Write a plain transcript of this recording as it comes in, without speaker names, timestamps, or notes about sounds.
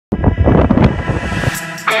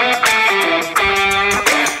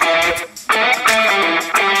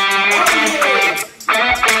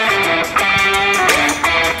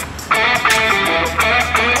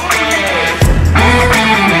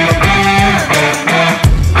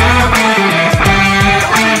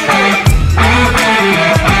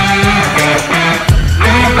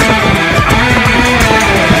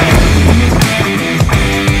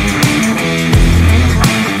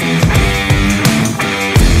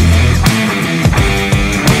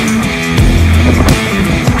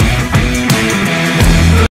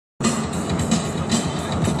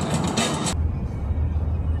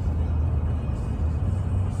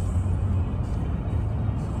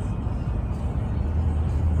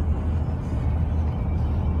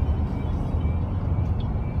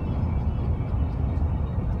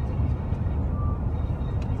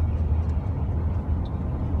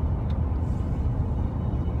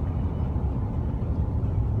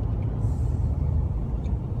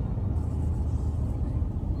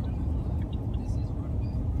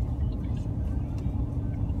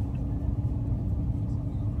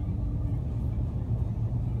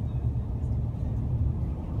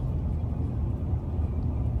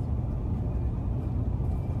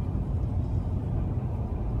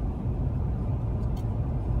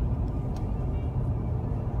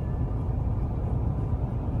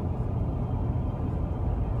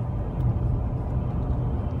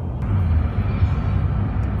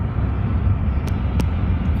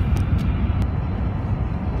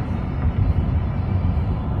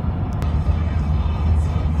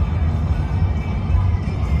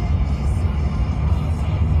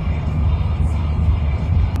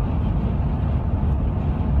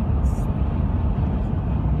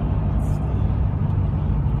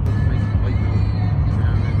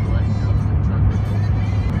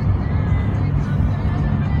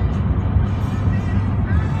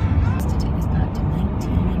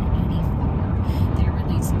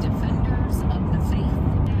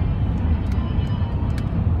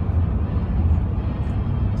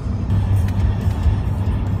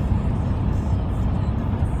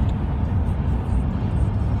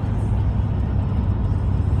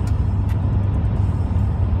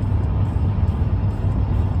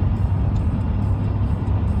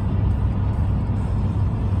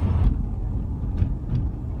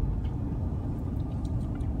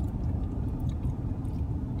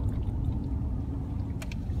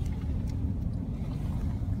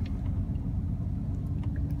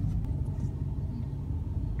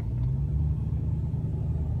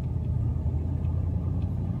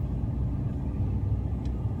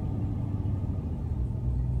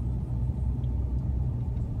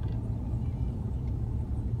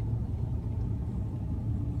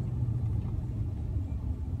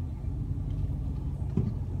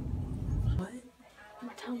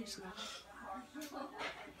It's not.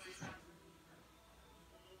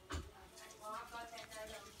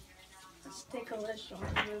 Let's take a list on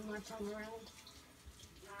to move my thumb around.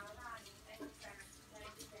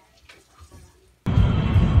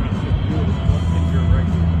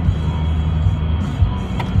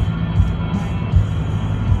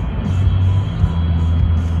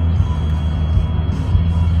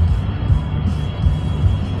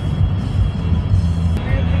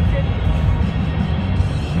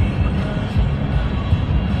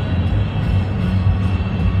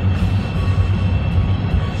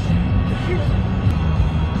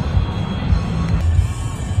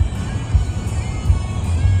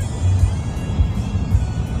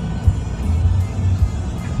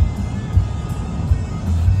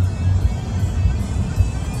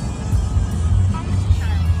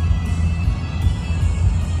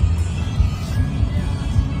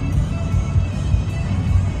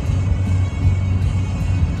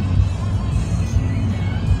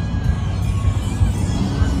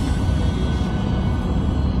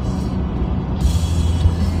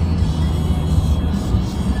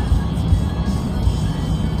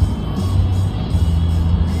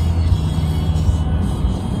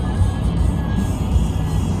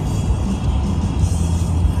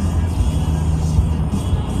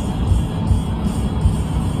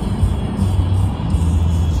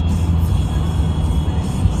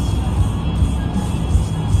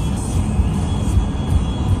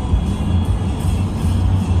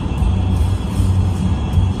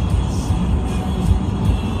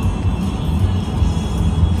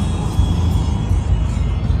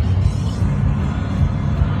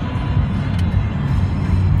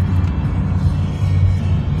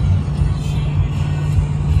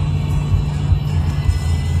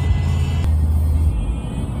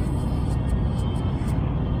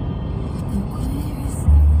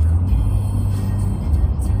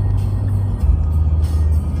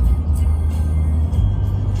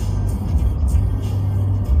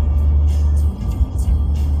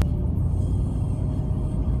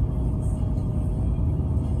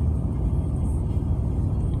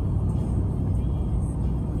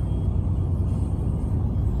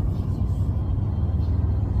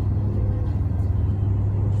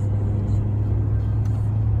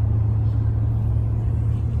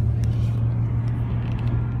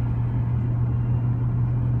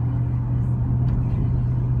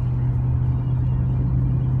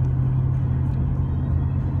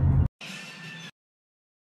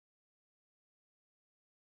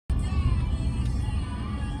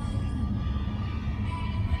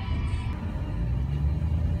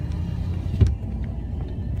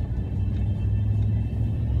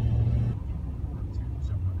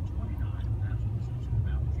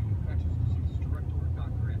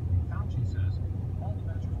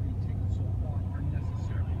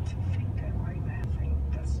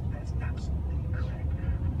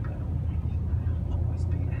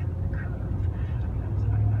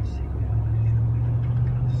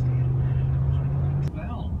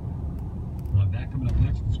 Coming up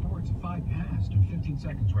next, the sports at 5 past in 15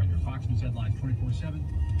 seconds right here. Fox News headlines 24/7,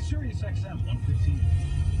 Sirius XM 115.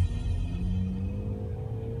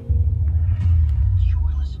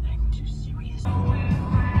 You're listening to Sirius.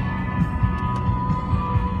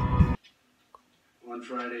 On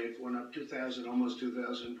Friday, it went up 2,000, almost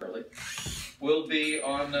 2,000. Will be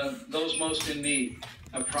on those most in need.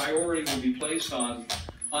 A priority will be placed on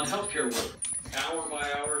healthcare work. Hour by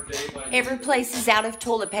hour, day by day. Every place is out of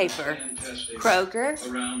toilet paper. Kroger,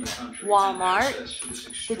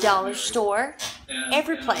 Walmart, the dollar store,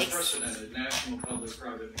 every place.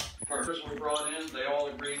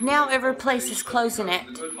 Now every place is closing at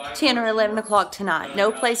 10 or 11 o'clock tonight.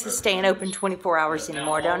 No place is staying open 24 hours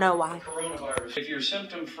anymore. Don't know why. If you're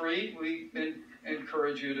symptom-free, we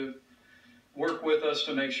encourage you to work with us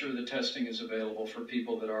to make sure the testing is available for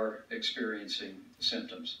people that are experiencing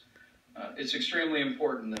symptoms. It's extremely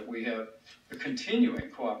important that we have the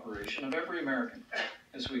continuing cooperation of every American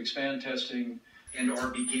as we expand testing And are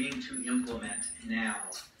beginning to implement now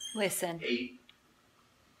Listen. a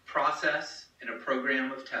process and a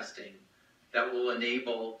program of testing that will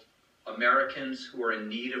enable Americans who are in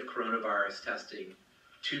need of coronavirus testing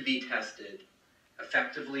to be tested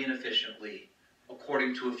effectively and efficiently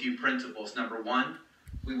according to a few principles. Number one,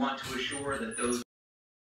 we want to assure that those